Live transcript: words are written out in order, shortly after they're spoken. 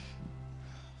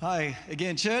Hi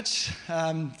again, church.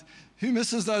 Who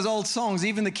misses those old songs?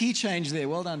 Even the key change there.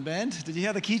 Well done, band. Did you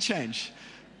hear the key change?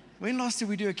 When last did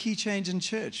we do a key change in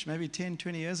church? Maybe 10,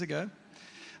 20 years ago.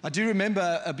 I do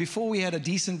remember before we had a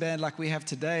decent band like we have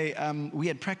today, we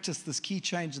had practiced this key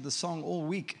change of the song all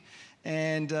week.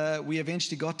 And we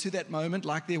eventually got to that moment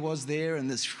like there was there and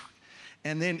this.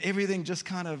 And then everything just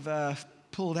kind of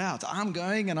pulled out. I'm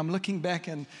going and I'm looking back,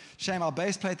 and shame our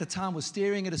bass player at the time was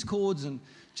staring at his chords and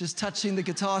just touching the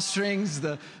guitar strings.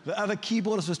 The other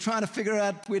keyboardist was trying to figure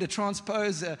out where to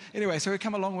transpose. Anyway, so we've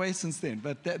come a long way since then,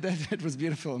 but that was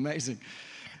beautiful, amazing.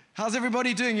 How's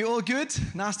everybody doing? You all good?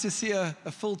 Nice to see a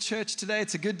full church today.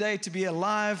 It's a good day to be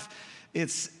alive.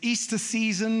 It's Easter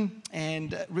season,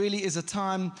 and really is a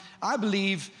time, I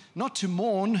believe, not to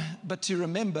mourn, but to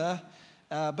remember,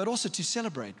 but also to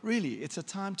celebrate. Really, it's a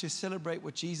time to celebrate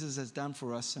what Jesus has done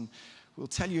for us, and we'll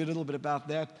tell you a little bit about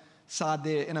that side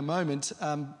there in a moment.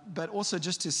 But also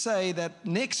just to say that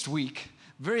next week,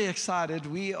 very excited,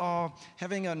 we are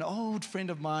having an old friend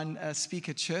of mine speak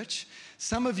at church.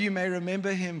 Some of you may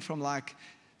remember him from like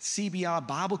CBR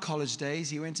Bible College days.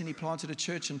 He went and he planted a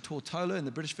church in Tortola in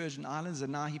the British Virgin Islands,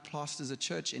 and now he plasters a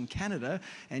church in Canada.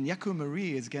 And Yaku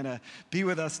Marie is going to be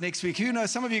with us next week. Who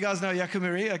knows? Some of you guys know Yaku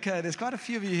Marie. Okay, there's quite a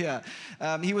few of you here.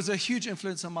 He was a huge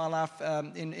influence on my life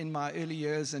in my early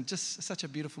years, and just such a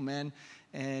beautiful man.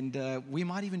 And we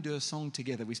might even do a song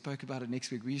together. We spoke about it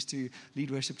next week. We used to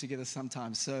lead worship together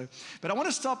sometimes. But I want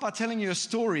to start by telling you a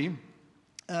story.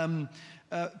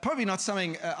 Probably not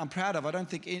something I'm proud of. I don't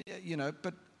think,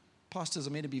 but pastors are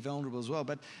meant to be vulnerable as well.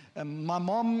 But my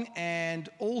mom and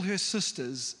all her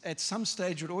sisters at some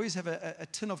stage would always have a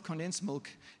tin of condensed milk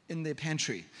in their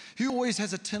pantry. Who always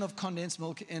has a tin of condensed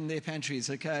milk in their pantries,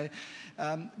 okay?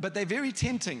 But they're very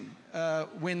tempting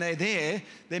when they're there.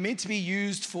 They're meant to be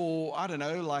used for, I don't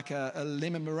know, like a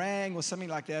lemon meringue or something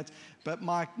like that. But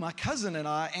my cousin and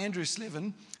I, Andrew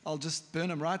Slevin, I'll just burn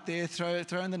him right there, throw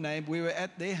in the name. We were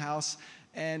at their house,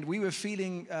 and we were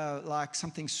feeling like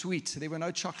something sweet. There were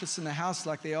no chocolates in the house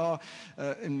like there are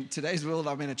in today's world.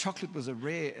 I mean, a chocolate was a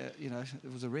rare,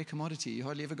 it was a rare commodity. You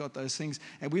hardly ever got those things.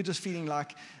 And we were just feeling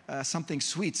like something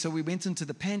sweet. So we went into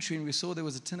the pantry and we saw there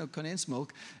was a tin of condensed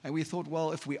milk. And we thought,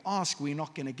 well, if we ask, we're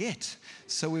not going to get.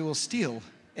 So we will steal.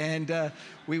 And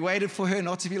we waited for her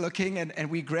not to be looking, and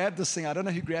we grabbed this thing. I don't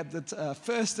know who grabbed it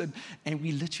first, and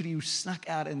we literally snuck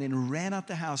out and then ran out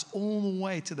the house all the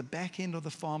way to the back end of the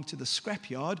farm, to the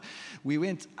scrapyard. We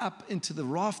went up into the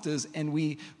rafters, and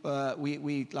we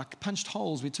like punched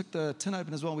holes. We took the tin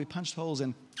open as well, and we punched holes,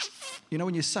 and you know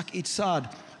when you suck each side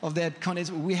of that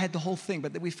condensed, we had the whole thing,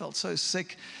 but then we felt so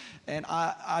sick. And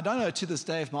I don't know to this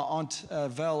day if my Aunt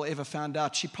Val ever found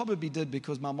out. She probably did,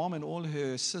 because my mom and all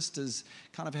her sisters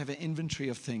kind of have an inventory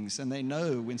of things, and they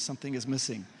know when something is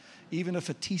missing. Even if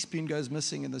a teaspoon goes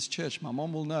missing in this church, my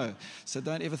mom will know. So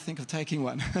don't ever think of taking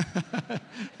one.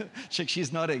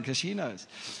 She's nodding because she knows.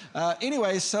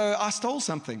 Anyway, so I stole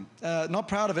something. Not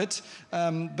proud of it,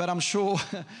 but I'm sure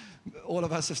all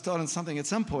of us have stolen something at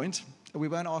some point. We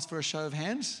won't ask for a show of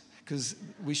hands, because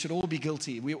we should all be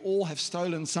guilty. We all have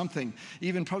stolen something.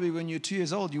 Even probably when you're 2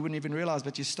 years old, you wouldn't even realize,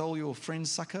 but you stole your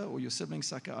friend's sucker or your sibling's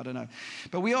sucker, I don't know.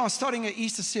 But we are starting an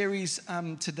Easter series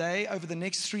today over the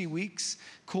next 3 weeks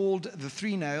called The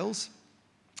Three Nails.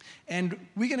 And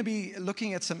we're going to be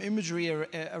looking at some imagery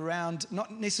around,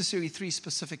 not necessarily three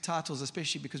specific titles,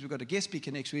 especially because we've got a guest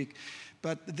speaker next week,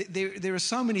 but there are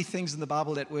so many ththings in the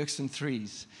Bible that works in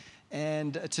threes.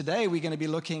 And today we're going to be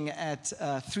looking at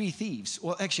three thieves.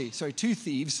 Well, actually, sorry, two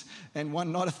thieves and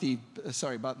one not a thief.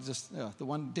 Sorry, but just the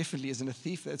one definitely isn't a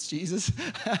thief. That's Jesus.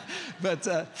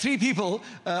 But three people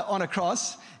on a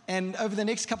cross. And over the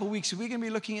next couple of weeks, we're going to be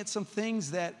looking at some things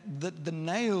that the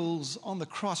nails on the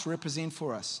cross represent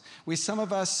for us. Where some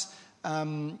of us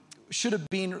should have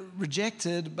been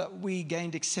rejected, but we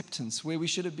gained acceptance. Where we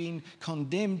should have been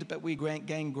condemned, but we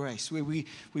gained grace. Where we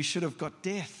should have got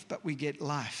death, but we get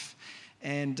life.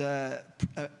 And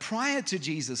prior to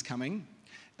Jesus coming,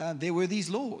 there were these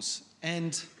laws.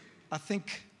 And I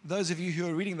think those of you who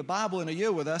are reading the Bible in a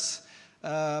year with us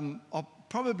are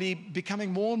probably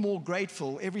becoming more and more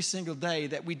grateful every single day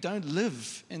that we don't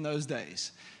live in those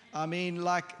days. I mean,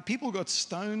 like, people got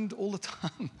stoned all the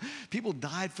time. People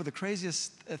died for the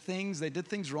craziest things. They did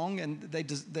things wrong, and they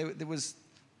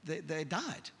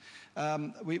died.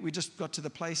 We just got to the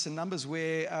place in Numbers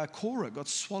where Korah got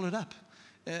swallowed up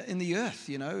in the earth.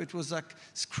 You know, it was like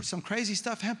some crazy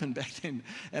stuff happened back then.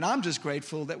 And I'm just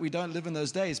grateful that we don't live in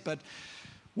those days. But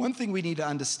one thing we need to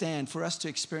understand, for us to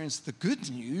experience the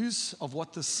good news of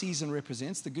what this season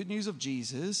represents, the good news of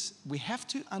Jesus, we have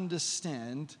to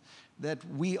understand that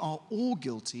we are all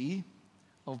guilty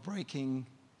of breaking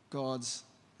God's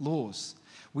laws.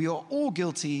 We are all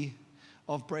guilty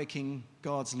of breaking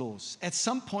God's laws. At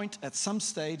some point, at some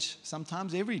stage,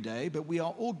 sometimes every day, but we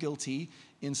are all guilty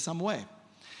in some way.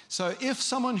 So if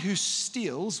someone who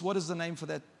steals, what is the name for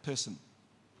that person?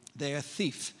 They're a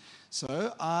thief.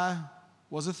 So I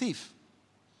was a thief.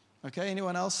 Okay,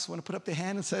 anyone else want to put up their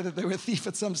hand and say that they were a thief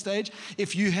at some stage?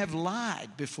 If you have lied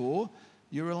before,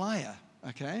 you're a liar.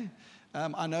 Okay?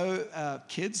 I know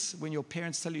kids, when your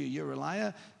parents tell you you're a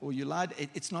liar or you lied,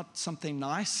 it's not something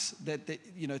nice that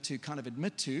to kind of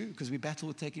admit to, because we battle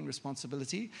with taking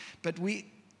responsibility. But we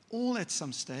all at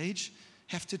some stage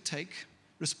have to take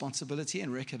responsibility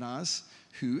and recognize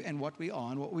who and what we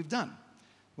are and what we've done.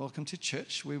 Welcome to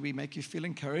church, where we make you feel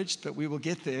encouraged, but we will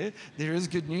get there. There is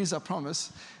good news, I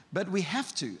promise. But we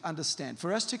have to understand,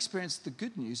 for us to experience the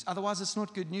good news, otherwise it's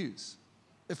not good news.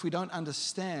 If we don't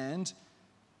understand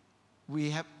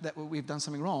that we've done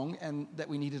something wrong and that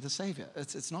we needed a Savior,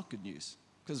 it's not good news,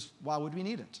 because why would we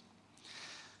need it?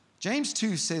 James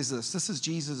 2 says this is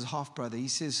Jesus' half-brother. He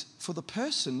says, for the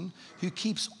person who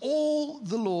keeps all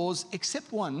the laws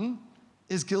except one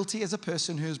is guilty as a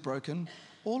person who has broken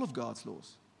all of God's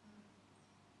laws.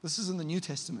 This is in the New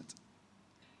Testament.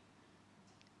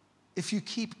 If you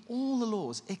keep all the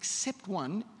laws except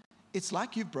one, it's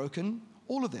like you've broken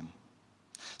all of them.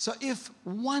 So if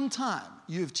one time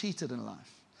you have cheated in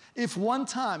life, if one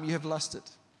time you have lusted,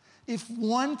 if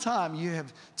one time you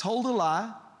have told a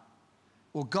lie,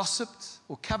 or gossiped,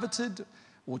 or coveted,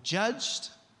 or judged,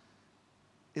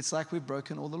 it's like we've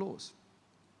broken all the laws.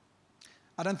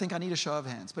 I don't think I need a show of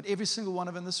hands, but every single one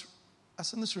of us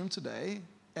in this room today,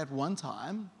 at one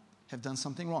time, have done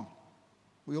something wrong.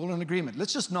 We're all in agreement.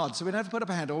 Let's just nod so we don't have to put up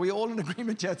a hand. Are we all in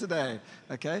agreement here today?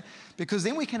 Okay? Because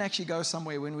then we can actually go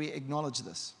somewhere when we acknowledge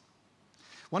this.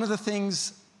 One of the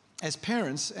things as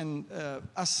parents and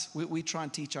we try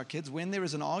and teach our kids, when there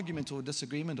is an argument or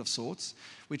disagreement of sorts,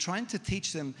 we're trying to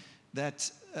teach them that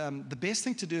the best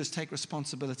thing to do is take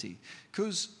responsibility.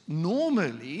 Because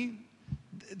normally,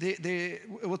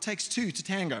 it takes two to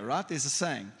tango, right? There's a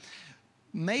saying.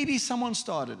 Maybe someone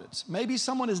started it. Maybe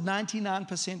someone is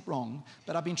 99% wrong,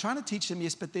 but I've been trying to teach them,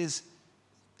 yes, but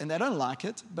and they don't like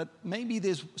it, but maybe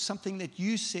there's something that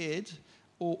you said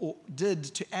or did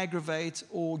to aggravate,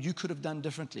 or you could have done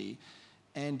differently,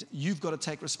 and you've got to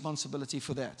take responsibility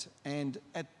for that. And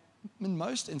in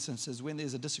most instances, when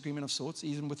there's a disagreement of sorts,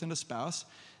 even within a spouse,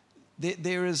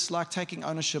 there is like taking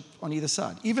ownership on either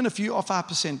side. Even if you are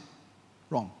 5%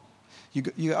 wrong, you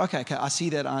go, okay, I see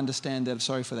that, I understand that, I'm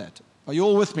sorry for that. Are you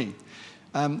all with me?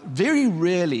 Very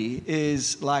rarely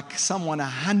is like someone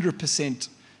 100%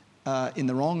 in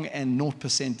the wrong and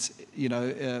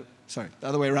 0%, the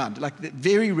other way around. Like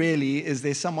very rarely is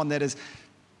there someone that is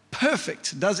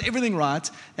perfect, does everything right,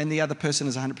 and the other person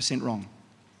is 100% wrong.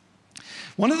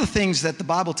 One of the things that the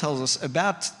Bible tells us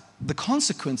about the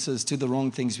consequences to the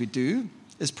wrong things we do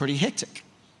is pretty hectic.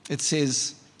 It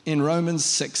says in Romans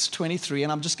 6:23,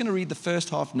 and I'm just going to read the first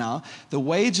half now, the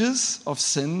wages of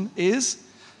sin is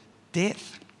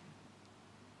death.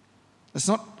 It's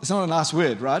not a nice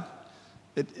word, right?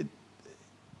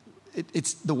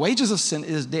 It's the wages of sin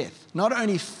is death. Not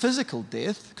only physical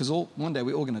death, because one day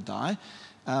we're all going to die,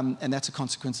 and that's the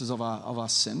consequences of our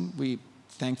sin. We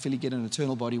thankfully get an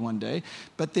eternal body one day.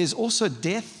 But there's also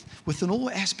death within all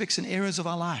aspects and areas of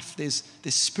our life. There's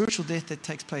spiritual death that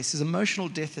takes place. There's emotional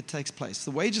death that takes place.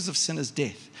 The wages of sin is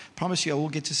death. Promise you I will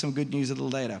get to some good news a little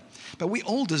later. But we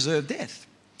all deserve death.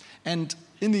 And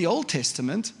in the Old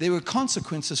Testament, there were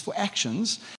consequences for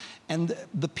actions, and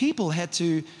the people had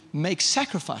to make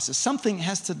sacrifices. Something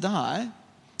has to die.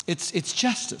 It's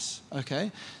justice,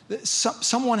 okay?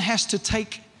 Someone has to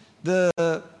take the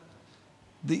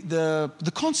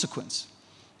consequence.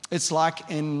 It's like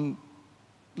in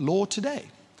law today.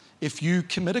 If you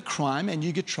commit a crime and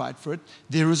you get tried for it,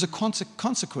 there is a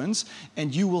consequence,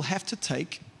 and you will have to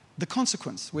take the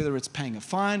consequence, whether it's paying a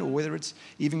fine or whether it's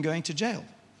even going to jail.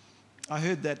 I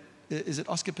heard that, is it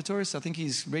Oscar Pistorius? I think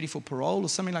he's ready for parole or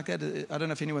something like that. I don't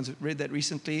know if anyone's read that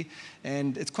recently,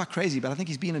 and it's quite crazy, but I think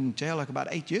he's been in jail like about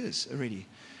 8 years already.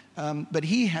 But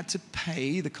he had to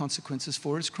pay the consequences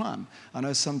for his crime. I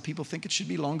know some people think it should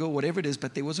be longer or whatever it is,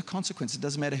 but there was a consequence. It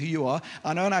doesn't matter who you are.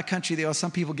 I know in our country there are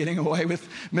some people getting away with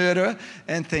murder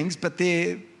and things, but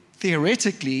there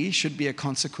theoretically should be a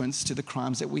consequence to the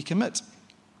crimes that we commit.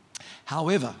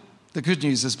 However, the good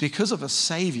news is because of a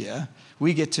Savior,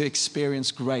 we get to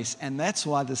experience grace, and that's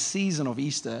why the season of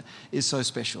Easter is so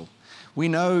special. We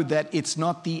know that it's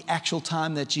not the actual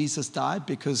time that Jesus died,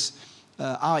 because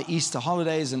our Easter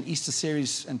holidays and Easter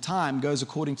series and time goes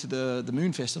according to the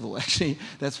Moon Festival, actually.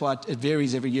 That's why it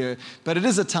varies every year. But it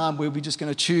is a time where we're just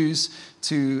going to choose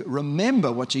to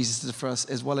remember what Jesus did for us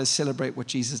as well as celebrate what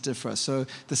Jesus did for us. So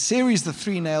the series, The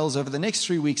Three Nails, over the next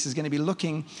 3 weeks is going to be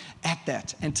looking at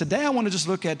that. And today I want to just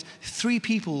look at 3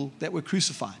 people that were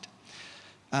crucified.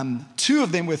 2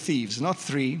 of them were thieves, not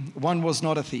 3. 1 was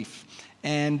not a thief.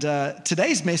 And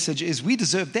today's message is we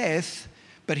deserve death,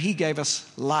 but he gave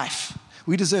us life.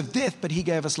 We deserve death, but he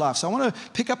gave us life. So I want to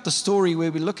pick up the story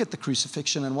where we look at the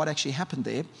crucifixion and what actually happened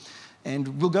there.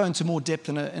 And we'll go into more depth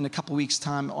in a couple of weeks'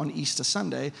 time on Easter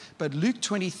Sunday. But Luke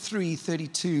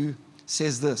 23:32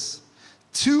 says this.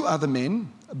 2 other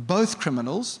men, both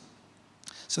criminals,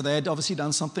 so they had obviously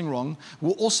done something wrong,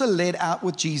 were also led out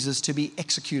with Jesus to be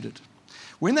executed.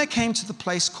 When they came to the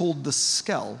place called the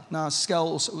Skull, now Skull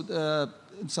also,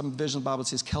 some version of the Bible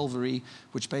says Calvary,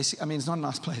 which basically, I mean, it's not a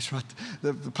nice place, right?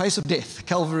 The place of death,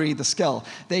 Calvary, the Skull.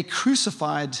 They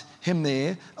crucified him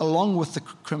there along with the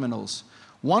criminals,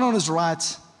 one on his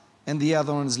right and the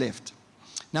other on his left.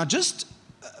 Now, just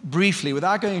briefly,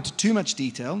 without going into too much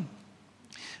detail,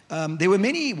 there were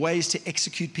many ways to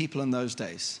execute people in those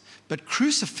days, but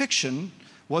crucifixion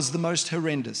was the most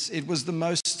horrendous. It was the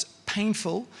most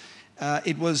painful.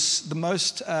 It was the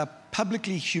most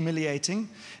publicly humiliating.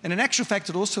 And in actual fact,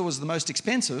 it also was the most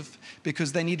expensive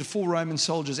because they needed 4 Roman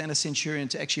soldiers and a centurion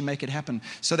to actually make it happen.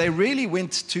 So they really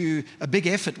went to a big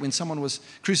effort when someone was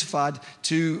crucified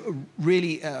to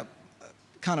really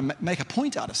kind of make a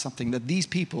point out of something, that these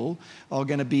people are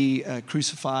going to be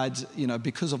crucified,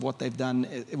 because of what they've done.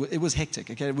 It was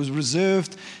hectic, okay? It was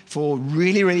reserved for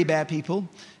really, really bad people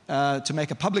to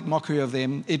make a public mockery of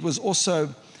them. It was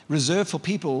also reserved for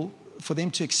people for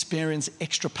them to experience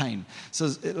extra pain.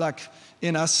 So like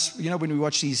in us, when we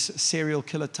watch these serial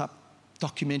killer type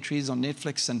documentaries on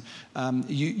Netflix, and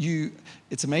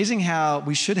it's amazing how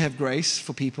we should have grace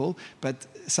for people, but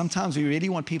sometimes we really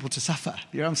want people to suffer.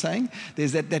 You know what I'm saying?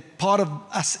 There's that part of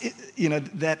us,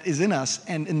 that is in us.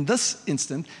 And in this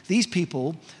instant, these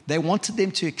people, they wanted them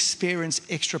to experience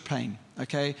extra pain,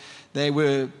 okay? They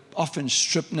were often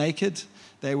stripped naked.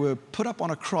 They were put up on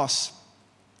a cross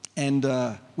and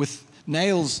with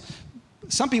nails.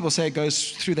 Some people say it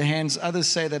goes through the hands. Others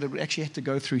say that it actually had to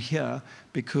go through here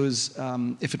because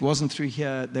if it wasn't through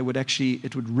here,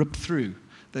 it would rip through.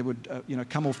 They would,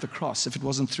 come off the cross if it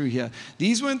wasn't through here.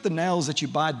 These weren't the nails that you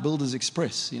buy at Builders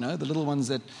Express, the little ones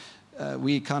that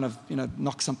we kind of,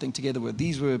 knock something together with.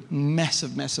 These were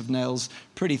massive, massive nails,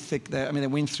 pretty thick. They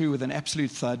went through with an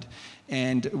absolute thud.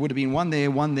 And it would have been one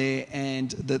there,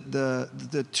 and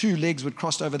the 2 legs would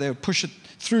cross over. They would push it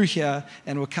through here,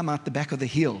 and it would come out the back of the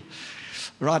heel.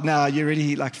 Right now, you're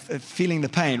really like feeling the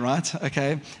pain, right?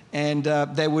 Okay, and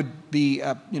they would be,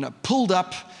 pulled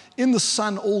up in the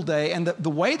sun all day. And the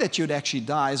way that you'd actually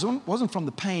die wasn't from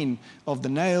the pain of the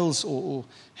nails or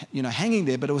hanging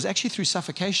there, but it was actually through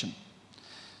suffocation.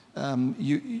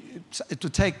 It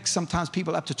would take sometimes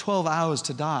people up to 12 hours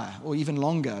to die, or even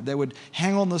longer. They would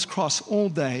hang on this cross all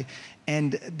day,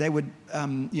 and they would,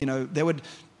 they would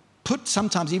put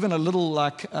sometimes even a little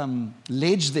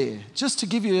ledge there, just to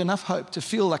give you enough hope to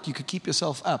feel like you could keep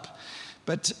yourself up.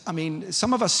 But I mean,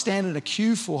 some of us stand in a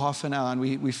queue for half an hour and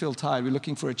we feel tired. We're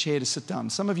looking for a chair to sit down.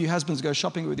 Some of you husbands go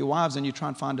shopping with your wives and you try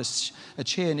and find a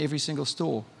chair in every single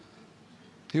store.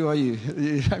 Who are you?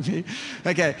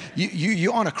 Okay,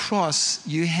 you're on a cross,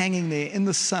 you're hanging there in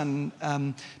the sun.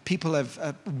 People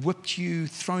have whipped you,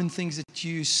 thrown things at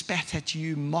you, spat at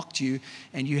you, mocked you,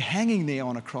 and you're hanging there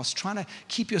on a cross, trying to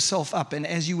keep yourself up. And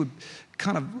as you would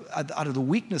kind of, out of the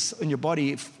weakness in your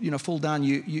body, fall down,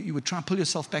 you would try and pull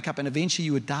yourself back up, and eventually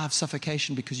you would die of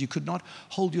suffocation because you could not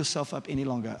hold yourself up any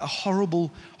longer. A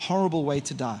horrible, horrible way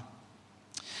to die.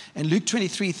 And Luke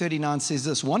 23:39 says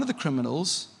this: one of the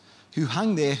criminals who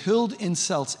hung there hurled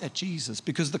insults at Jesus,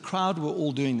 because the crowd were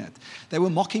all doing that. They were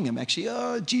mocking him, actually.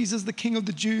 Oh, Jesus, the King of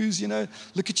the Jews,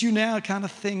 look at you now, kind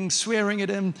of thing, swearing at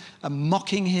him,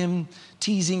 mocking him,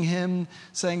 teasing him,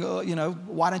 saying,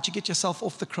 why don't you get yourself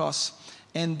off the cross?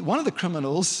 And one of the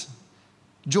criminals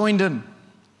joined in.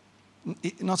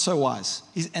 Not so wise.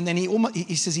 And then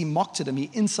he says he mocked at him, he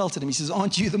insulted him. He says,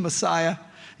 aren't you the Messiah?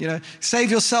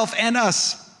 Save yourself and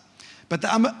us. But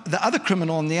the other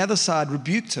criminal on the other side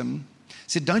rebuked him,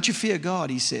 said, don't you fear God,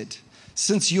 he said,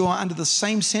 since you are under the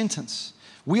same sentence.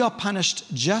 We are punished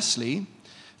justly,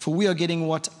 for we are getting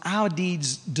what our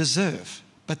deeds deserve.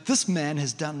 But this man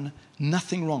has done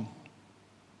nothing wrong.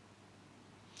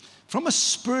 From a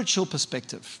spiritual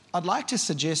perspective, I'd like to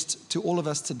suggest to all of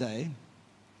us today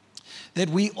that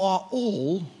we are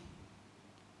all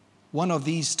one of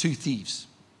these 2 thieves.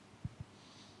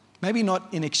 Maybe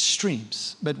not in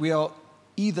extremes, but we are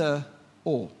either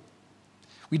or.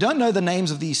 We don't know the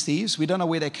names of these thieves. We don't know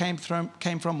where they came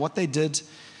from, what they did.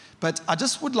 But I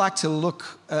just would like to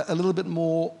look a little bit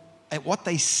more at what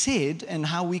they said and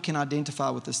how we can identify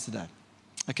with this today.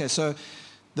 Okay, so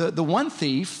the one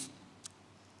thief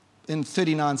in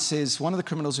 39 says, one of the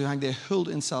criminals who hung there hurled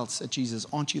insults at Jesus.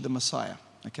 Aren't you the Messiah?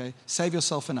 Okay, save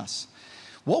yourself and us.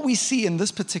 What we see in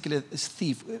this particular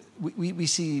thief, we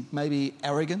see maybe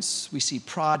arrogance, we see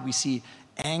pride, we see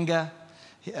anger.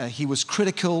 He was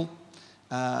critical,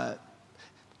 had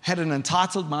an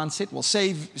entitled mindset. Well,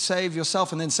 save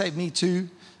yourself and then save me too.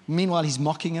 Meanwhile, he's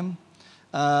mocking him.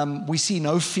 We see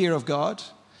no fear of God.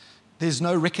 There's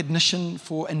no recognition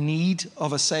for a need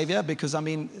of a savior because,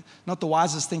 not the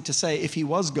wisest thing to say if he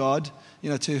was God,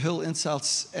 to hurl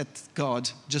insults at God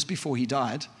just before he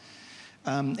died.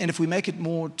 And if we make it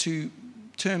more to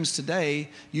terms today,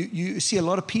 you see a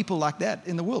lot of people like that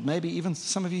in the world. Maybe even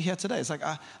some of you here today. It's like,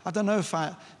 I don't know if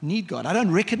I need God. I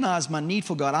don't recognize my need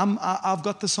for God. I've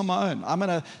got this on my own. I'm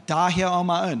going to die here on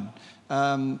my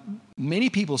own. Many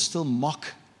people still mock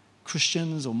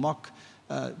Christians or mock,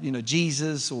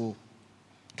 Jesus, or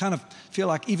kind of feel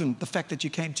like even the fact that you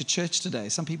came to church today.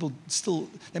 Some people still,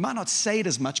 they might not say it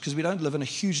as much because we don't live in a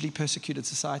hugely persecuted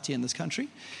society in this country,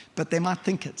 but they might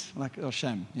think it, like, oh,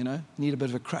 shame, need a bit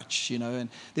of a crutch, and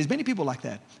there's many people like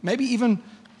that. Maybe even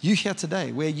you here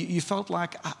today where you felt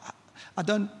like, I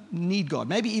don't need God.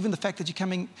 Maybe even the fact that you're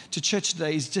coming to church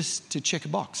today is just to check a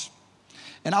box.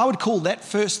 And I would call that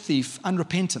first thief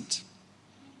unrepentant.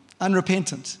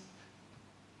 Unrepentant.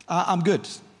 I'm good.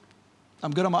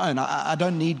 I'm good on my own. I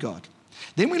don't need God.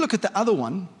 Then we look at the other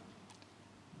one.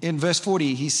 In verse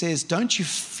 40, he says, don't you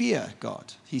fear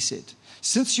God, he said.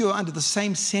 Since you are under the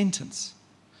same sentence,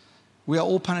 we are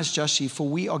all punished justly, for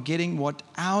we are getting what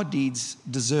our deeds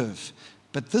deserve.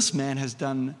 But this man has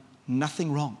done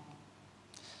nothing wrong.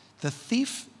 The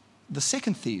thief, the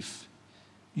second thief,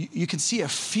 you can see a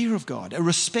fear of God, a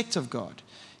respect of God.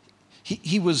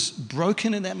 He was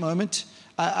broken in that moment.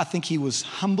 I think he was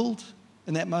humbled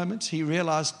in that moment. He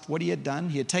realized what he had done.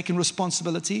 He had taken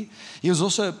responsibility. He was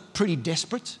also pretty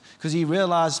desperate because he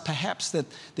realized perhaps that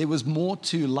there was more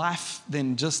to life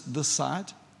than just this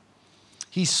side.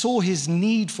 He saw his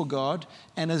need for God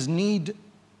and his need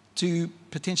to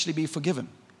potentially be forgiven.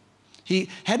 He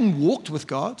hadn't walked with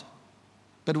God,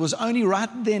 but it was only right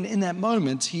then in that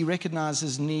moment he recognized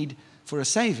his need for a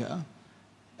savior.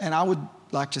 And I would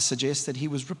like to suggest that he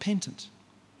was repentant.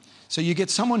 So you get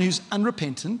someone who's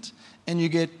unrepentant, and you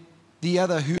get the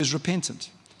other who is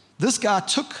repentant. This guy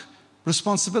took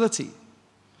responsibility.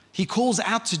 He calls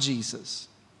out to Jesus.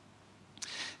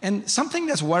 And something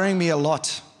that's worrying me a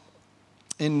lot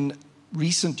in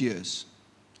recent years,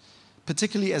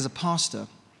 particularly as a pastor,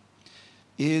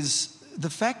 is the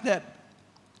fact that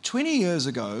 20 years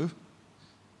ago,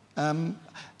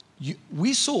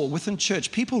 we saw within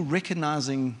church people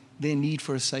recognizing their need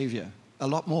for a savior a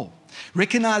lot more.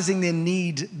 Recognizing their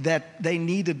need, that they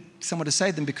needed someone to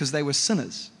save them because they were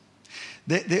sinners.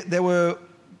 That's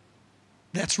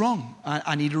wrong.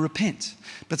 I need to repent.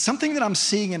 But something that I'm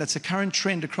seeing, and it's a current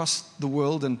trend across the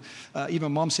world, and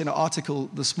even Mom sent an article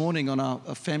this morning on our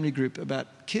family group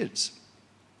about kids.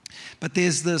 But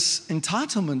there's this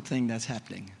entitlement thing that's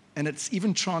happening, and it's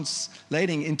even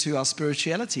translating into our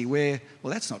spirituality where,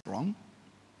 well, that's not wrong.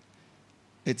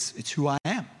 It's who I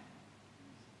am.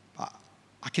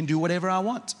 I can do whatever I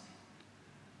want.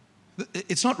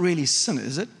 It's not really sin,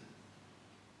 is it?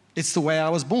 It's the way I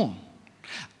was born.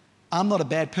 I'm not a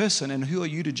bad person, and who are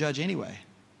you to judge anyway?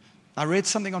 I read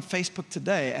something on Facebook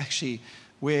today, actually,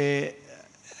 where,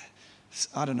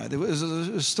 I don't know, there was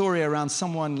a story around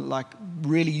someone like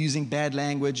really using bad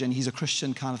language, and he's a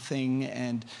Christian kind of thing,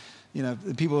 and,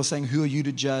 people are saying, who are you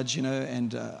to judge,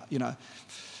 and,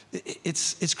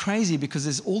 It's crazy because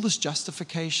there's all this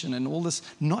justification and all this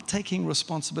not taking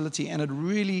responsibility, and it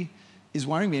really is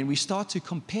worrying me. And we start to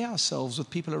compare ourselves with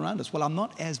people around us. Well, I'm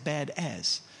not as bad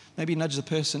as. Maybe nudge the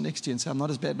person next to you and say, I'm not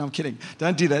as bad. No, I'm kidding.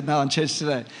 Don't do that now in church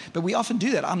today. But we often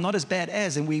do that. I'm not as bad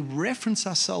as. And we reference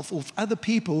ourselves with other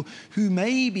people who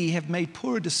maybe have made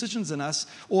poorer decisions than us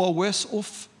or are worse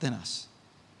off than us.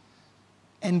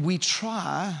 And we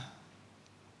try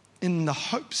in the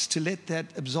hopes to let that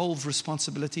absolve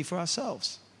responsibility for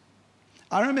ourselves.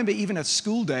 I remember even at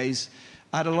school days,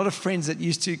 I had a lot of friends that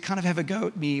used to kind of have a go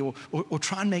at me or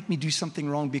try and make me do something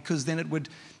wrong, because then it would,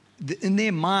 in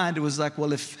their mind, it was like,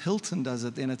 well, if Hilton does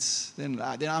it, then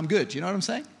I'm good. You know what I'm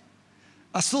saying?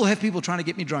 I still have people trying to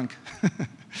get me drunk.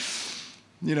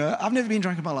 I've never been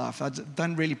drunk in my life. I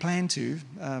don't really plan to.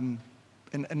 And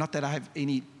not that I have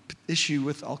any issue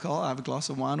with alcohol. I have a glass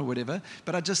of wine or whatever,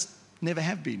 but I just never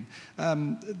have been.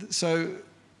 So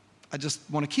I just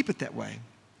want to keep it that way.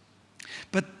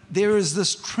 But there is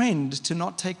this trend to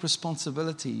not take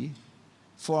responsibility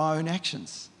for our own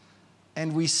actions.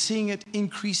 And we're seeing it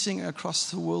increasing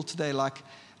across the world today, like,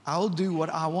 I'll do what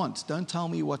I want. Don't tell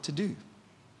me what to do.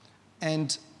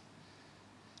 And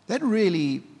that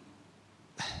really,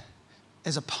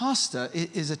 as a pastor,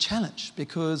 is a challenge,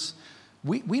 because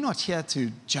we're not here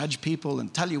to judge people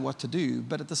and tell you what to do,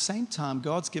 but at the same time,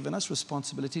 God's given us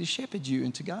responsibility to shepherd you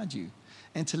and to guide you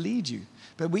and to lead you.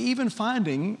 But we're even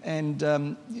finding,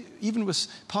 and even with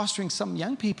pastoring some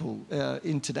young people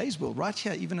in today's world, right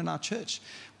here, even in our church,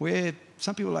 where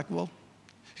some people are like, well,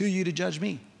 who are you to judge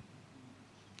me?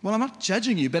 Well, I'm not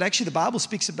judging you, but actually the Bible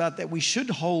speaks about that we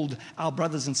should hold our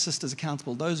brothers and sisters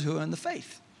accountable, those who are in the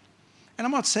faith. And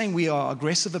I'm not saying we are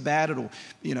aggressive about it or,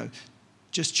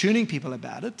 just tuning people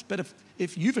about it, but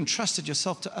if you've entrusted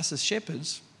yourself to us as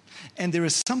shepherds, and there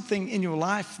is something in your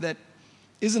life that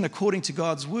isn't according to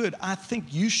God's word, I think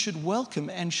you should welcome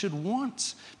and should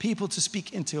want people to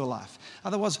speak into your life.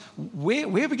 Otherwise, where are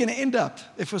we going to end up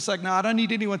if it's like, no, I don't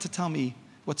need anyone to tell me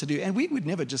what to do? And we would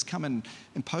never just come and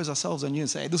impose ourselves on you and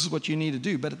say, hey, this is what you need to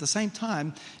do. But at the same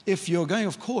time, if you're going,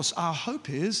 of course, our hope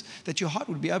is that your heart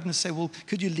would be open to say, well,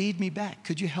 could you lead me back?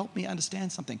 Could you help me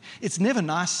understand something? It's never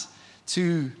nice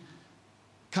to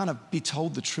kind of be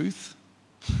told the truth.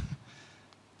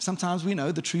 Sometimes we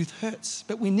know the truth hurts,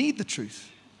 but we need the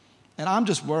truth. And I'm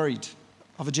just worried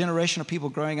of a generation of people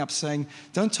growing up saying,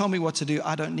 don't tell me what to do,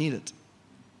 I don't need it.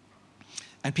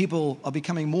 And people are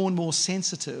becoming more and more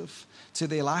sensitive to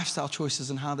their lifestyle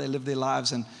choices and how they live their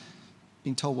lives and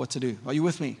being told what to do. Are you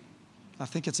with me? I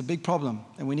think it's a big problem,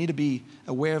 and we need to be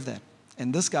aware of that.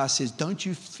 And this guy says, don't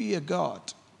you fear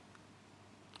God?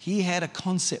 He had a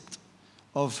concept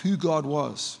of who God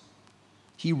was.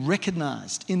 He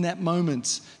recognized in that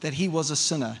moment that he was a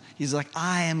sinner. He's like,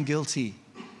 I am guilty.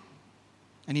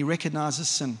 And he recognizes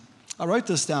sin. I wrote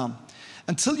this down.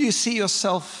 Until you see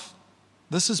yourself,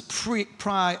 this is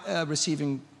prior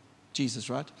receiving Jesus,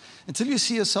 right? Until you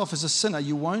see yourself as a sinner,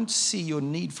 you won't see your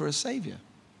need for a Savior.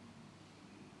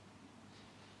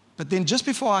 But then just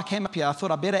before I came up here, I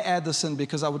thought I better add this in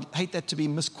because I would hate that to be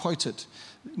misquoted.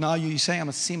 Now you're saying I'm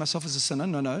going to see myself as a sinner?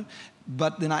 No.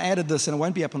 But then I added this, and it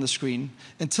won't be up on the screen.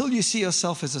 Until you see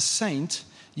yourself as a saint,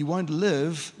 you won't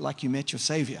live like you met your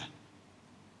Savior.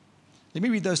 Let me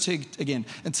read those two again.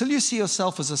 Until you see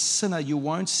yourself as a sinner, you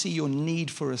won't see your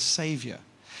need for a Savior.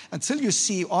 Until you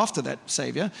see, after that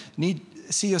Savior,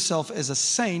 see yourself as a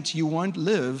saint, you won't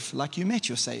live like you met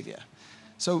your Savior.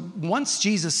 So once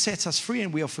Jesus sets us free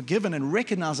and we are forgiven and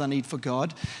recognize our need for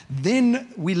God,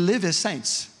 then we live as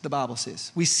saints, the Bible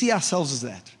says. We see ourselves as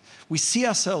that. We see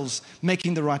ourselves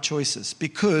making the right choices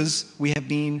because we have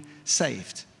been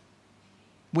saved.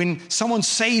 When someone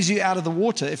saves you out of the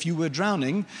water, if you were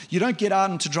drowning, you don't get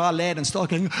out into dry land and start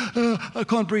going, oh, I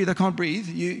can't breathe.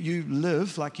 You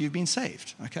live like you've been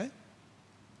saved, okay?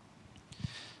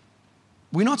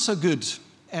 We're not so good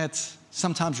at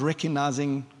sometimes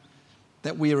recognizing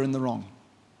that we are in the wrong.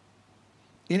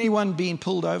 Anyone being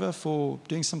pulled over for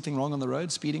doing something wrong on the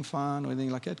road, speeding fine or anything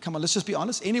like that? Come on, let's just be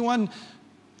honest. Anyone?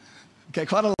 Okay,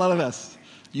 quite a lot of us.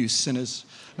 You sinners.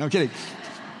 No, I'm kidding.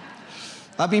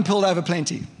 I've been pulled over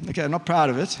plenty. Okay, I'm not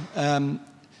proud of it.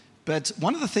 But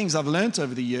one of the things I've learned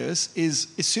over the years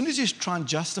is as soon as you try and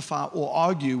justify or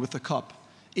argue with a cop,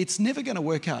 it's never going to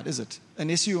work out, is it?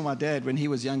 Unless you were my dad when he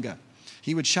was younger.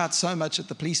 He would shout so much at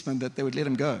the policeman that they would let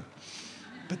him go.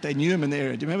 But they knew him in the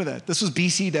area. Do you remember that? This was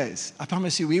BC days. I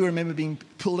promise you, we remember being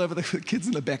pulled over, the kids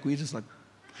in the back. We just like,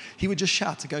 he would just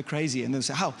shout to go crazy and then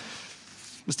say, how?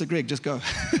 Mr. Greig, just go.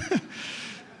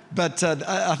 But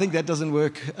I think that doesn't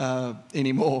work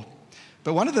anymore.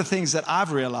 But one of the things that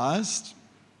I've realized,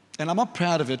 and I'm not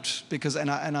proud of it because,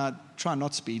 and I try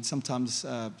not speed. Sometimes,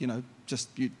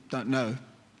 just you don't know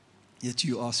that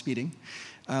you are speeding.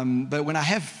 But when I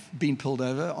have been pulled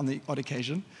over on the odd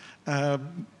occasion,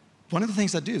 one of the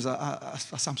things I do is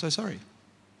I'm so sorry.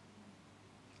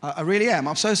 I really am.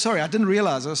 I'm so sorry. I didn't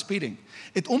realize I was speeding.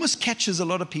 It almost catches a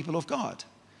lot of people off guard.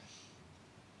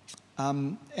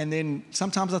 And then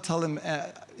sometimes I tell them,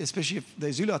 especially if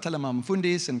they're Zulu, I tell them I'm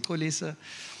Mfundis and Kolisa.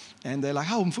 And they're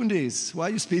like, oh, Mfundis, why are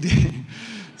you speeding?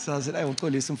 So I said, hey,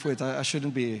 Kolisa Mfundis, I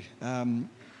shouldn't be. And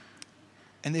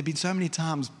there have been so many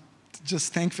times,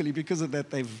 just thankfully because of that,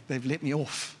 they've let me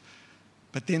off.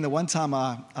 But then the one time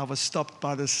I was stopped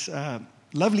by this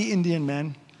lovely Indian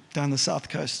man down the south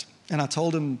coast. And I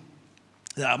told him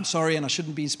that I'm sorry and I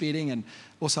shouldn't be speeding. And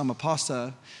also I'm a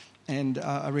pastor. And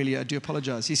I do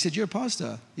apologize. He said, you're a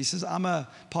pastor. He says, I'm a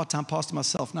part-time pastor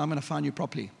myself. Now I'm going to fine you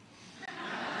properly.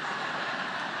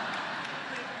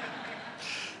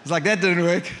 It's like, that didn't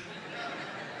work.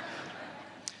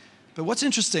 But what's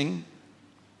interesting,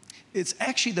 it's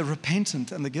actually the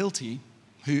repentant and the guilty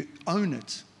who own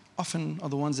it often are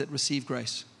the ones that receive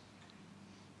grace.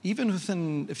 Even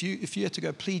within, if you had to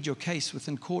go plead your case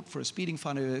within court for a speeding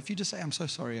fine, if you just say, I'm so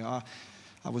sorry,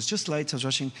 I was just late, I was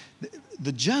rushing,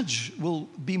 the judge will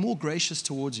be more gracious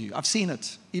towards you. I've seen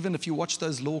it. Even if you watch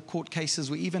those law court cases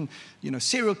where even,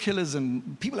 serial killers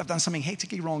and people have done something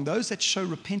hectically wrong, those that show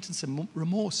repentance and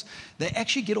remorse, they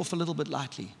actually get off a little bit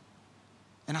lightly.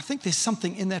 And I think there's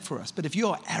something in that for us. But if you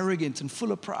are arrogant and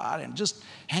full of pride and just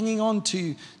hanging on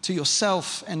to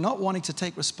yourself and not wanting to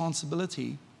take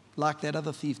responsibility like that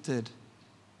other thief did,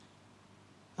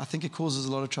 I think it causes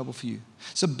a lot of trouble for you.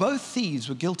 So both thieves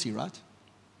were guilty, right?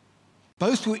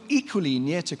 Both were equally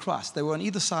near to Christ. They were on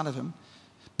either side of him.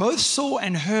 Both saw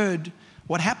and heard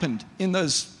what happened in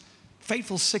those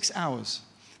fateful 6 hours.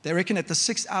 They reckon at the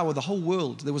 6th hour, the whole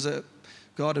world,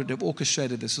 God had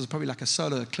orchestrated this. It was probably like a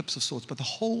solar eclipse of sorts, but the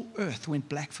whole earth went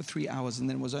black for 3 hours, and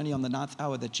then it was only on the 9th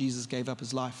hour that Jesus gave up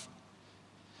his life.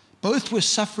 Both were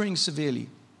suffering severely.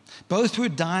 Both were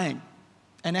dying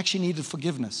and actually needed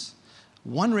forgiveness.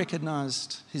 One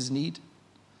recognized his need,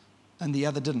 and the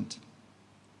other didn't.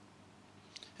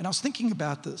 And I was thinking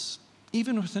about this,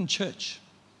 even within church,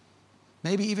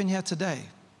 maybe even here today.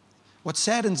 What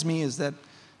saddens me is that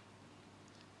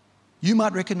you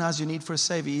might recognize your need for a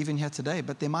Savior even here today,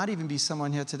 but there might even be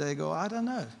someone here today go, I don't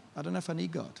know if I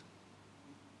need God.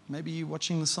 Maybe you're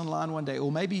watching this online one day,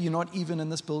 or maybe you're not even in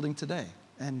this building today,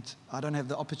 and I don't have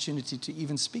the opportunity to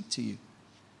even speak to you.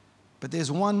 But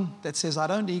there's one that says, I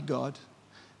don't need God,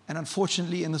 and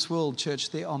unfortunately in this world,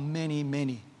 church, there are many,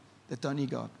 many that don't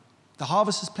need God. The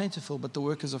harvest is plentiful, but the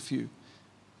workers are few.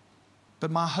 But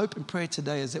my hope and prayer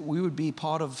today is that we would be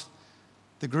part of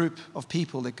the group of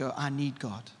people that go, I need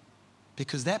God.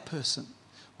 Because that person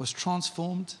was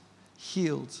transformed,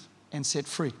 healed, and set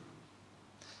free.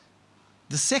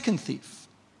 The second thief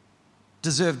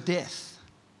deserved death,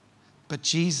 but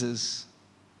Jesus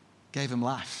gave him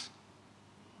life.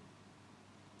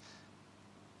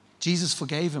 Jesus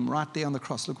forgave him right there on the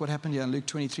cross. Look what happened here in Luke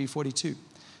 23:42.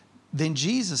 Then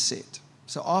Jesus said,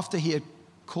 so after he had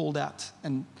called out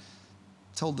and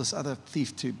told this other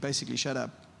thief to basically shut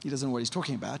up, he doesn't know what he's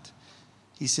talking about,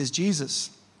 he says,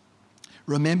 Jesus,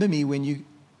 remember me when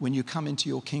you come into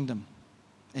your kingdom.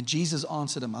 And Jesus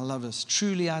answered him, I love this,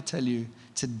 truly I tell you,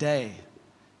 today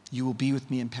you will be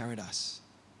with me in paradise.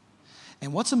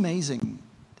 And what's amazing,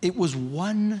 it was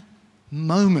one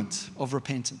moment of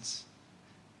repentance.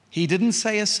 He didn't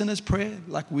say a sinner's prayer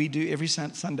like we do every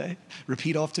Sunday.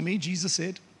 Repeat after me, Jesus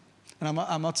said. And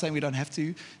I'm not saying we don't have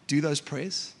to do those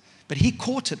prayers, but he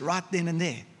caught it right then and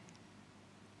there.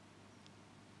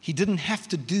 He didn't have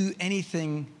to do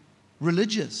anything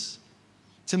religious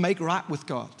to make right with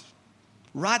God.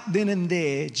 Right then and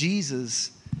there,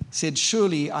 Jesus said,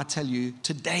 surely I tell you,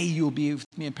 today you'll be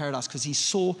with me in paradise, because he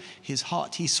saw his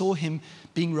heart. He saw him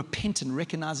being repentant,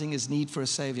 recognizing his need for a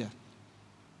Savior.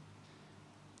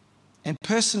 And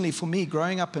personally, for me,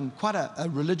 growing up in quite a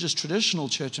religious, traditional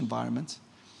church environment,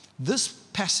 this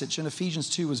passage in Ephesians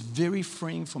 2 was very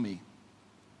freeing for me.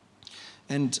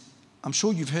 And I'm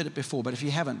sure you've heard it before, but if you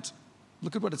haven't,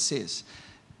 look at what it says.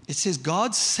 It says,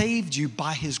 God saved you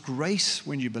by his grace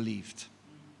when you believed.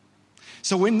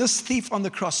 So when this thief on the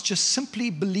cross just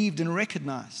simply believed and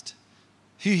recognized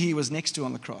who he was next to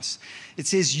on the cross, it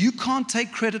says, you can't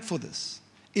take credit for this.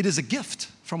 It is a gift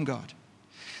from God.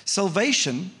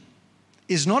 Salvation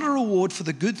is not a reward for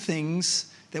the good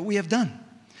things that we have done.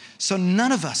 So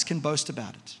none of us can boast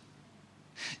about it.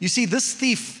 You see, this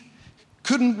thief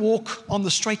couldn't walk on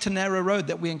the straight and narrow road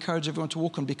that we encourage everyone to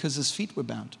walk on because his feet were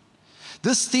bound.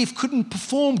 This thief couldn't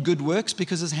perform good works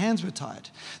because his hands were tied.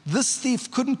 This thief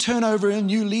couldn't turn over a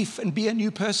new leaf and be a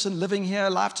new person living here,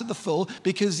 life to the full,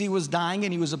 because he was dying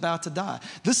and he was about to die.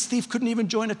 This thief couldn't even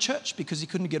join a church because he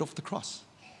couldn't get off the cross.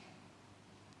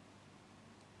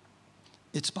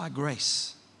 It's by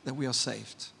grace that we are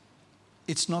saved.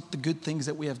 It's not the good things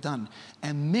that we have done.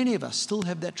 And many of us still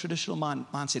have that traditional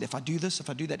mindset. If I do this, if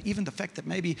I do that, even the fact that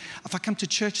maybe if I come to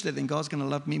church there, then God's going to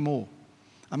love me more.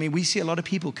 I mean, we see a lot of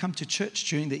people come to church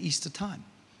during the Easter time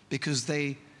because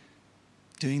they're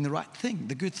doing the right thing,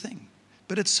 the good thing.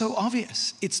 But it's so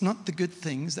obvious. It's not the good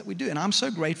things that we do. And I'm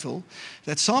so grateful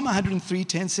that Psalm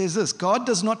 103:10 says this, God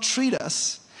does not treat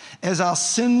us as our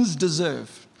sins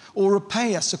deserve or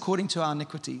repay us according to our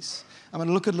iniquities. I'm going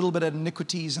to look a little bit at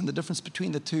iniquities and the difference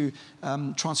between the two,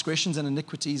 transgressions and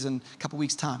iniquities, in a couple of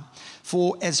weeks' time.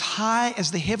 For as high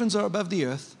as the heavens are above the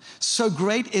earth, so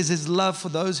great is his love for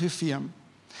those who fear him.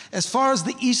 As far as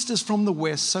the east is from the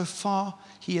west, so far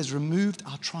He has removed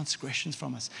our transgressions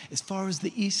from us. As far as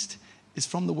the east is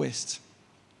from the west.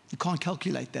 You can't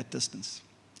calculate that distance.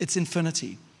 It's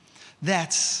infinity.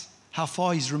 That's how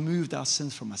far He's removed our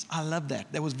sins from us. I love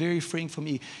that. That was very freeing for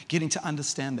me, getting to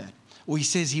understand that. Or He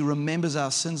says He remembers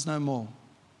our sins no more.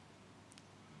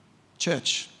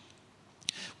 Church,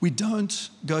 we don't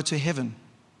go to heaven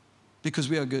because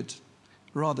we are good,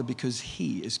 rather because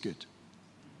He is good.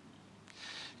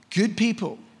 Good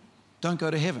people don't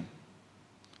go to heaven.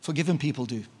 Forgiven people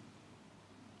do.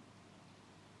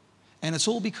 And it's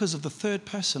all because of the third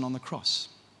person on the cross,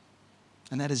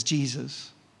 and that is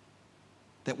Jesus,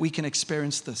 that we can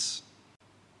experience this.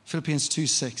 Philippians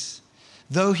 2:6.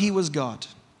 Though He was God,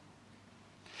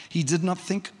 He did not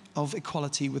think of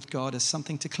equality with God as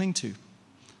something to cling to.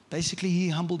 Basically, He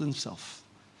humbled Himself.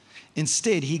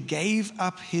 Instead, He gave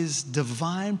up His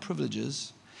divine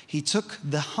privileges. He took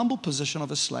the humble position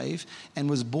of a slave and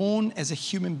was born as a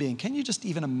human being. Can you just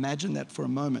even imagine that for a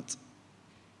moment?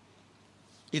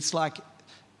 It's like,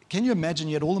 can you imagine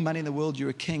you had all the money in the world, you're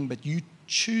a king, but you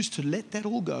choose to let that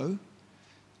all go,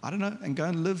 I don't know, and go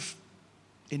and live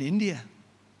in India,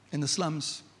 in the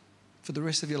slums, for the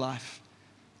rest of your life,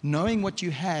 knowing what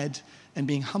you had and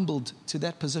being humbled to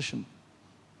that position.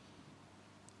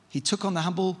 He took on the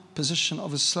humble position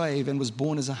of a slave and was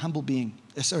born as a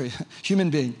human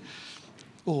being,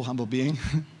 or humble being.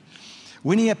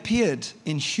 When He appeared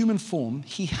in human form,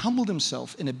 He humbled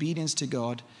Himself in obedience to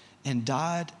God and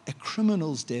died a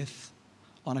criminal's death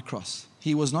on a cross.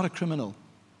 He was not a criminal,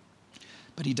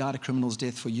 but He died a criminal's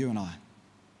death for you and I.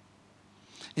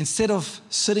 Instead of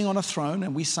sitting on a throne,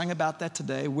 and we sang about that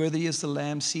today, worthy is the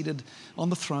Lamb seated on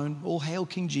the throne, all hail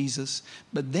King Jesus,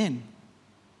 but then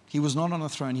He was not on a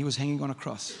throne, He was hanging on a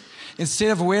cross.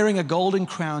 Instead of wearing a golden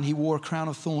crown, He wore a crown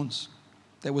of thorns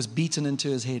that was beaten into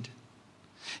His head.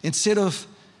 Instead of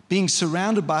being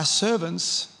surrounded by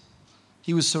servants,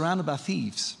 He was surrounded by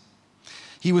thieves.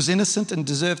 He was innocent and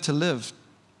deserved to live,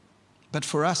 but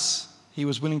for us, He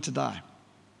was willing to die.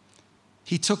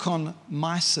 He took on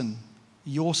my sin,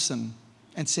 your sin,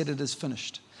 and said it is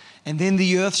finished. And then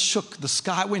the earth shook, the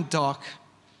sky went dark,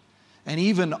 and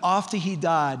even after He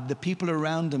died, the people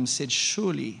around Him said,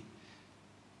 surely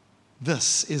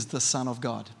this is the Son of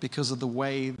God, because of the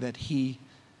way that He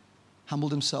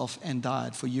humbled Himself and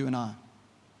died for you and I.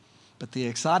 But the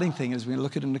exciting thing is, we're going to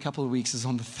look at it in a couple of weeks, is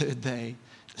on the third day,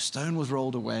 the stone was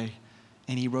rolled away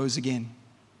and He rose again.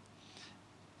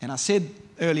 And I said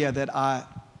earlier that I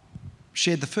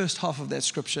shared the first half of that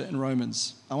scripture in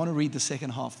Romans. I want to read the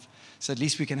second half, so at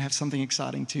least we can have something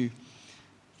exciting to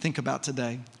think about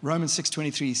today. Romans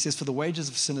 6:23 says, for the wages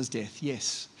of sin is death.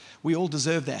 Yes, we all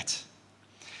deserve that.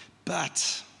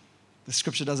 But the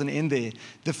scripture doesn't end there.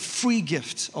 The free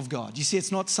gift of God. You see,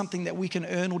 it's not something that we can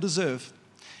earn or deserve.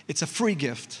 It's a free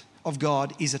gift of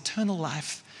God, is eternal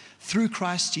life through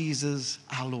Christ Jesus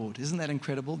our Lord. Isn't that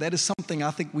incredible? That is something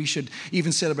I think we should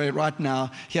even celebrate right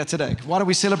now here today. Why don't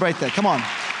we celebrate that? Come on.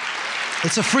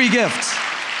 It's a free gift.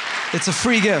 It's a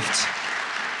free gift.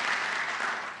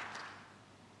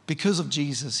 Because of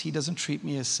Jesus, He doesn't treat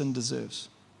me as sin deserves.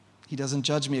 He doesn't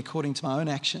judge me according to my own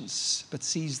actions, but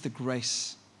sees the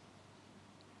grace.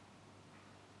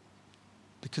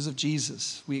 Because of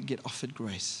Jesus, we get offered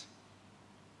grace.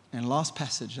 And last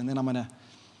passage, and then I'm going to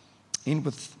end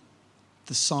with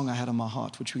the song I had on my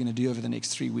heart, which we're going to do over the next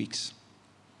 3 weeks.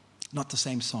 Not the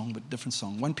same song, but different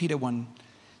song. 1 Peter 1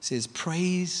 says,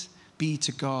 praise be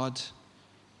to God,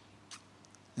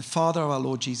 the Father of our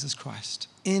Lord Jesus Christ.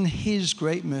 In His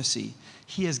great mercy,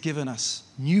 He has given us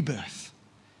new birth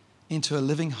into a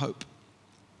living hope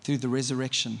through the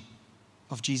resurrection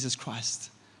of Jesus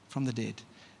Christ from the dead.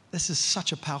 This is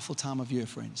such a powerful time of year,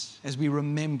 friends, as we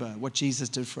remember what Jesus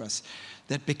did for us.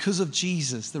 That because of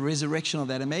Jesus, the resurrection of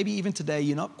that, and maybe even today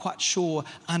you're not quite sure,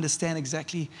 understand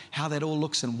exactly how that all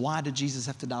looks and why did Jesus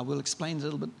have to die. We'll explain a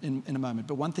little bit in a moment.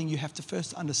 But one thing you have to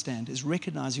first understand is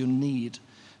recognize your need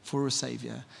for a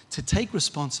Savior, to take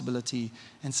responsibility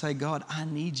and say, God, I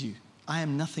need you. I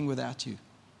am nothing without you.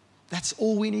 That's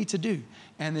all we need to do.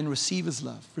 And then receive His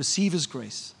love, receive His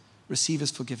grace, receive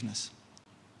His forgiveness.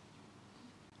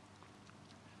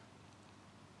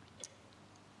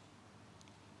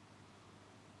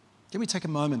 Let me take a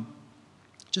moment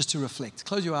just to reflect.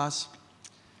 Close your eyes.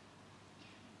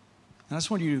 And I just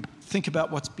want you to think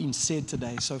about what's been said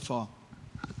today so far.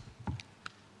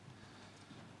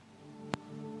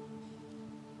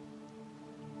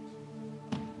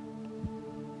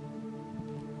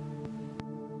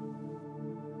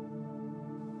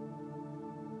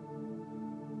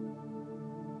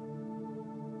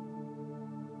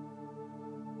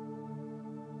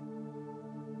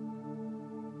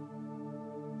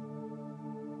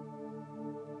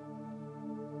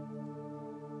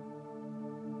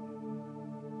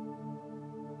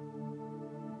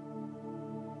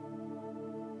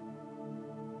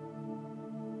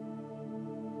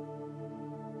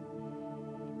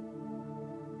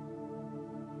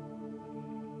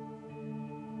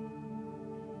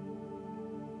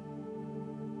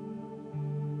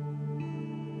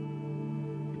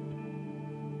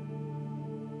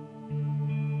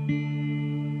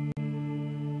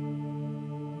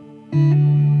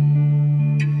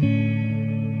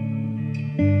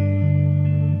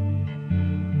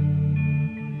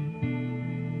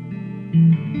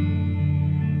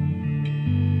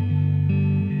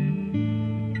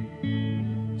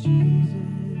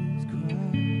 Jesus Christ,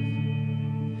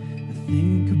 I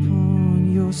think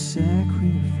upon your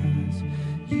sacrifice.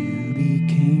 You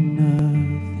became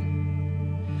nothing,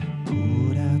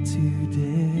 poured out to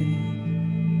death.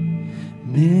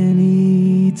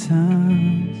 Many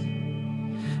times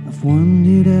I've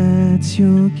wondered at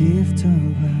your gift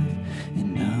of life,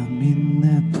 and I'm in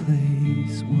that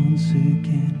place once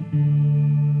again.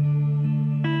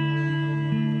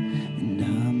 And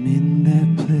I'm in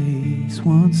that place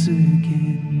once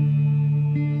again.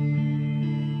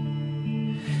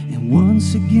 And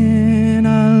once again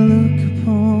I look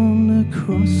upon the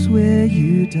cross where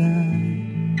you died.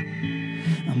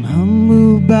 I'm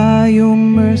humbled by your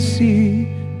mercy,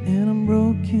 and I'm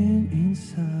broken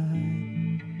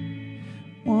inside.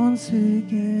 Once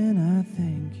again I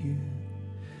thank you.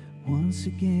 Once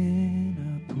again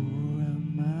I pour out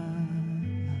my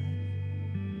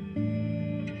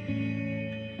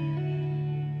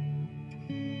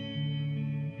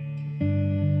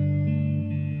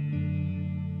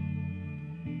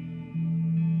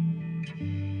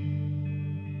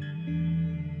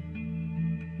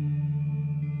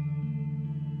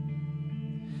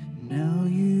Now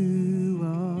you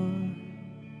are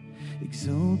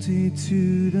exalted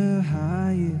to the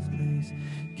highest place,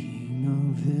 King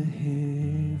of the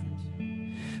heavens.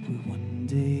 Where one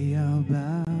day I'll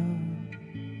bow,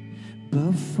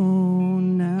 but for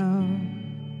now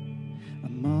I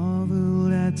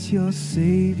marvel at your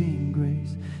saving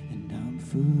grace, and I'm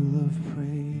full of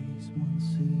praise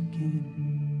once again.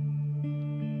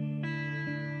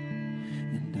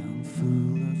 And I'm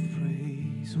full of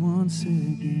praise once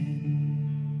again.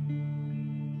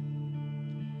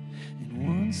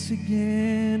 Once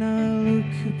again I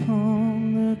look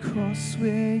upon the cross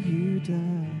where you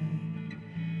died.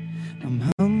 I'm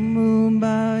humbled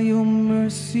by your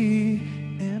mercy,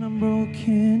 and I'm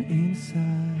broken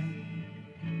inside.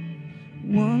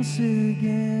 Once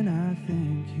again I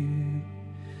thank you.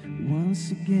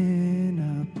 Once again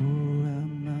I pour out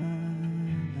my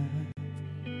life.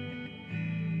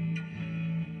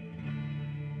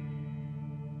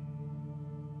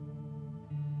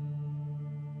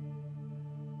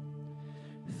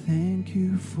 Thank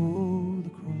you for the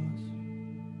cross.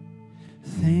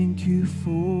 Thank you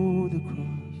for the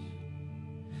cross.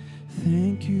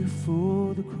 Thank you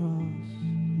for the cross,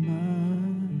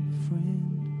 my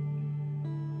friend.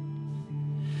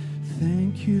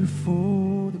 Thank you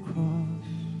for the cross.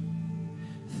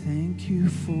 Thank you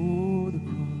for the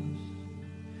cross.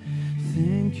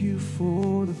 Thank you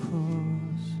for the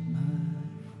cross, my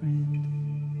friend.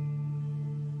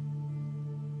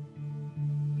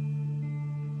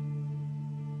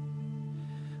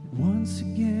 Once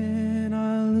again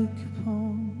I look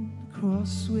upon the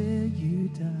cross where you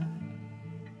died.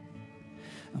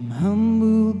 I'm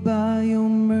humbled by your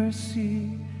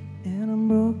mercy, and I'm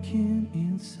broken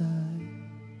inside.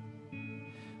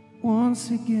 Once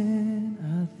again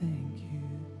I thank you.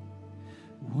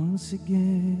 Once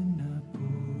again I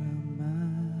pour out my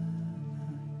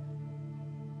life.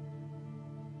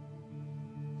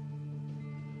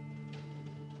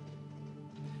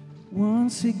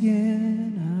 Once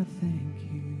again I thank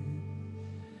you.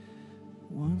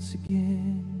 Once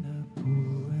again I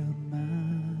pour out my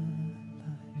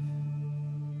life.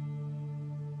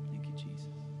 Thank you, Jesus.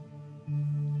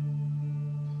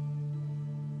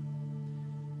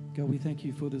 God, we thank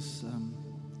you for this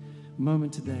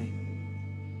moment today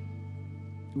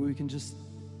where we can just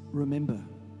remember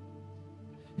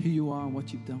who you are and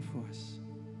what you've done for us.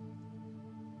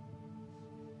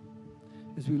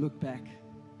 As we look back,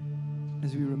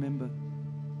 as we remember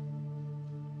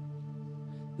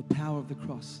the power of the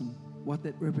cross and what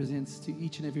that represents to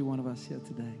each and every one of us here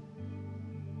today.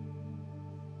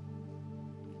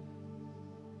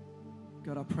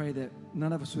 God, I pray that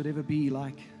none of us would ever be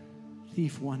like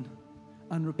thief one,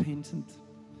 unrepentant,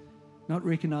 not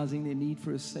recognizing their need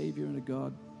for a Savior and a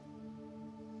God,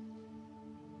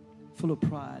 full of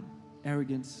pride,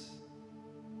 arrogance.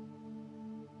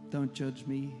 Don't judge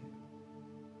me.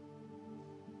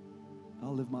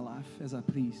 I'll live my life as I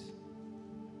please.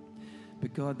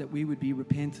 But God, that we would be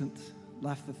repentant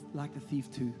like the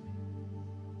thief too.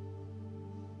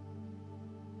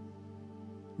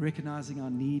 Recognizing our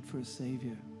need for a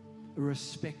Savior, a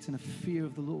respect and a fear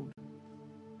of the Lord.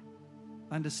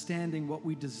 Understanding what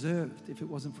we deserved if it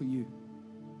wasn't for you.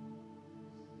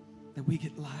 That we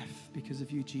get life because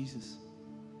of you, Jesus.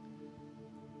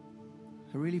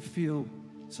 I really feel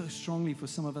so strongly for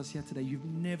some of us here today. You've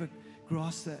never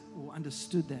grasped that or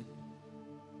understood that.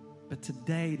 But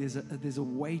today there's a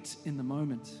weight in the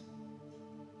moment.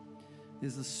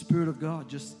 There's the Spirit of God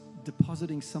just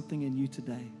depositing something in you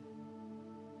today.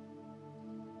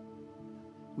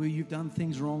 Where you've done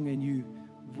things wrong and you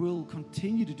will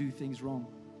continue to do things wrong.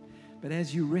 But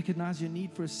as you recognize your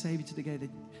need for a Savior today,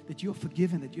 that you're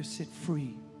forgiven, that you're set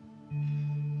free.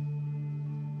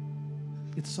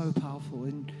 It's so powerful.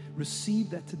 And receive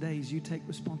that today as you take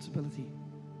responsibility.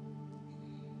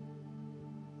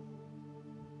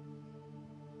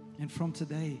 And from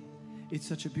today, it's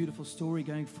such a beautiful story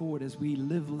going forward as we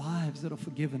live lives that are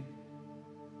forgiven.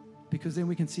 Because then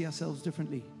we can see ourselves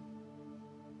differently.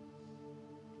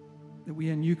 That we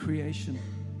are a new creation.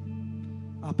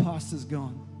 Our past is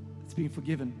gone. It's been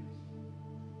forgiven.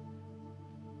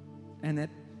 And that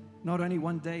not only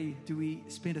one day do we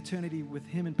spend eternity with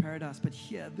Him in paradise, but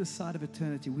here, this side of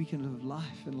eternity, we can live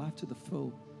life and life to the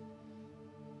full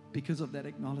because of that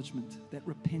acknowledgement, that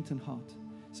repentant heart.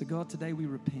 So God, today we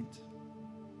repent.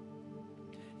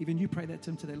 Even you pray that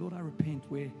to Him today. Lord, I repent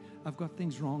where I've got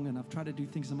things wrong and I've tried to do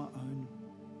things on my own.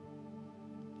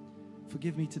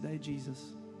 Forgive me today,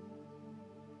 Jesus.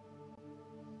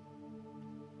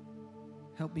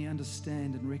 Help me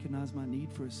understand and recognize my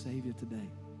need for a Savior today.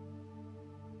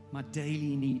 My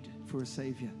daily need for a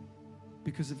Savior.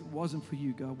 Because if it wasn't for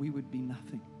you, God, we would be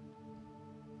nothing.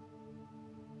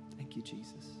 Thank you,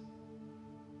 Jesus.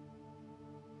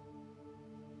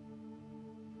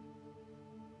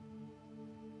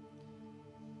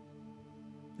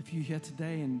 If you're here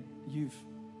today and you've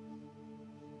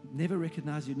never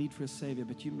recognized your need for a Savior,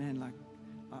 but you, man, like,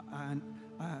 I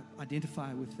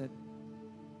identify with that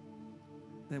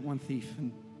one thief,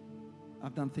 and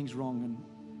I've done things wrong, and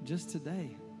just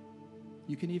today,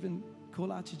 you can even call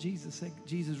out to Jesus, say,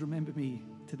 Jesus, remember me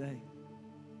today.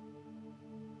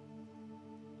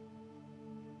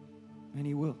 And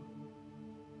He will.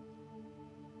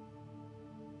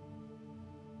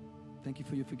 Thank you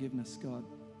for your forgiveness, God.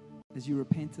 As you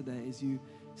repent today, as you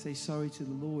say sorry to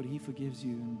the Lord, He forgives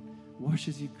you and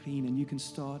washes you clean, and you can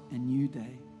start a new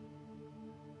day.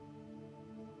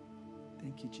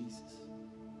 Thank you, Jesus.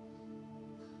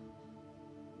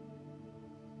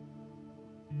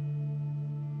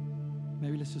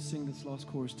 Maybe let's just sing this last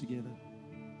chorus together.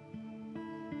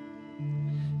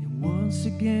 And once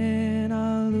again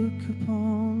I look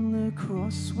upon the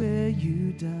cross where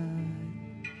you died.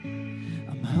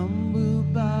 I'm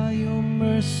humbled by your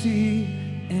mercy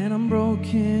and I'm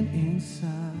broken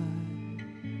inside.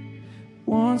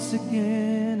 Once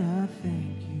again I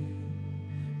thank you.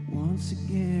 Once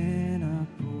again I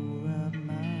pour out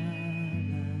my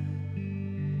life.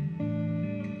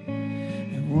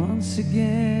 And once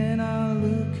again I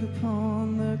look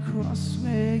upon the cross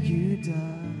where you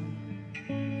died.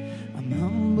 I'm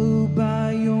humbled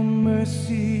by your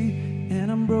mercy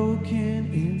and I'm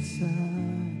broken inside.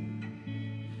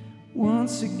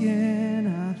 Once again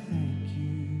I thank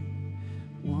you.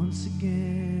 Once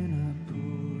again I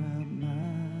pour out my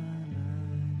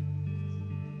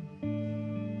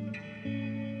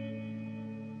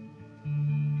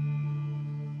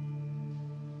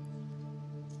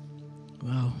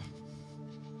life. Wow.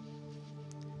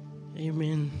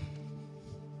 Amen.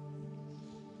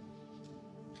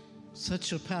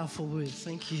 Such a powerful word.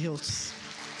 Thank you, Hilton.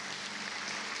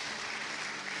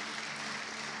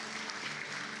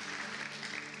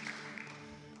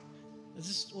 I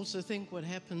just also think what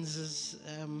happens is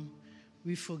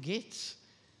we forget,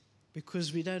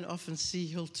 because we don't often see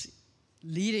Hilt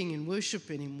leading in worship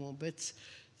anymore, but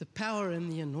the power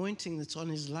and the anointing that's on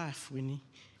his life when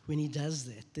he does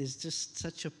that, there's just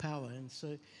such a power. And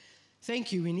so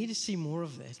thank you. We need to see more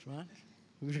of that, right?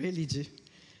 We really do.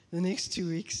 The next 2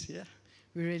 weeks, yeah,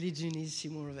 we really do need to see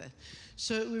more of that.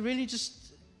 So we really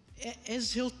just,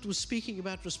 as Hilt was speaking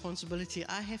about responsibility,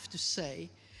 I have to say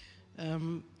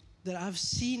that I've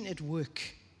seen it work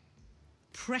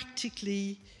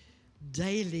practically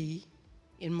daily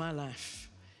in my life,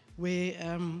 where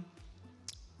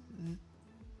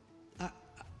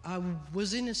I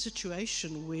was in a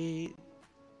situation where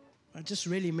I just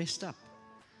really messed up.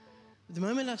 The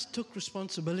moment I took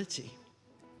responsibility,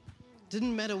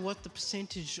 didn't matter what the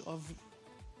percentage of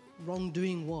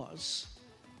wrongdoing was,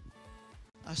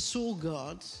 I saw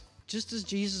God, just as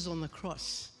Jesus on the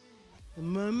cross. The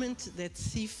moment that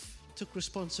thief took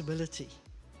responsibility,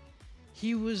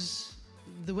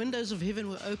 the windows of heaven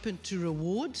were open to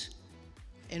reward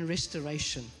and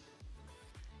restoration.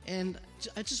 And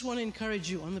I just want to encourage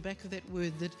you on the back of that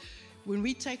word that when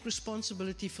we take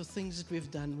responsibility for things that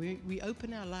we've done, we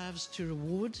open our lives to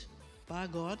reward by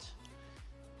God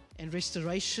and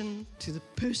restoration to the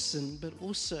person, but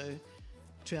also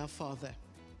to our Father.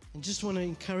 And just want to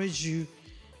encourage you,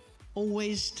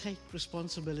 always take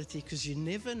responsibility, because you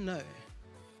never know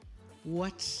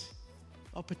what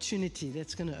opportunity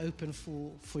that's going to open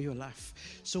for your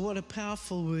life. So what a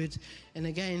powerful word. And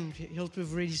again, Hilton,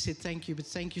 we've already said thank you, but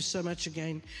thank you so much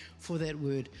again for that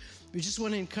word. We just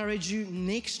want to encourage you.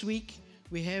 Next week,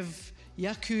 we have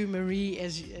Yaku Marie,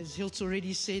 as Hilton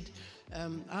already said.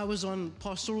 I was on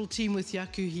pastoral team with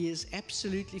Yaku. He is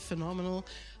absolutely phenomenal.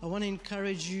 I want to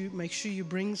encourage you, make sure you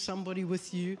bring somebody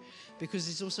with you, because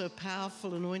there's also a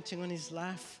powerful anointing on his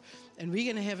life. And we're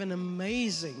going to have an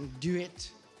amazing duet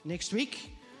next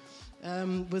week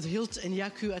with Hilton and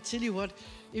Yaku. I tell you what,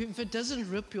 if it doesn't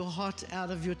rip your heart out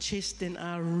of your chest, then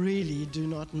I really do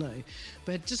not know.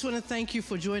 But just want to thank you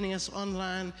for joining us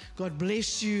online. God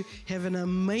bless you. Have an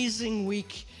amazing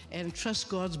week, and trust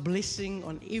God's blessing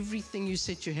on everything you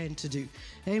set your hand to do.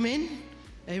 Amen.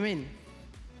 Amen.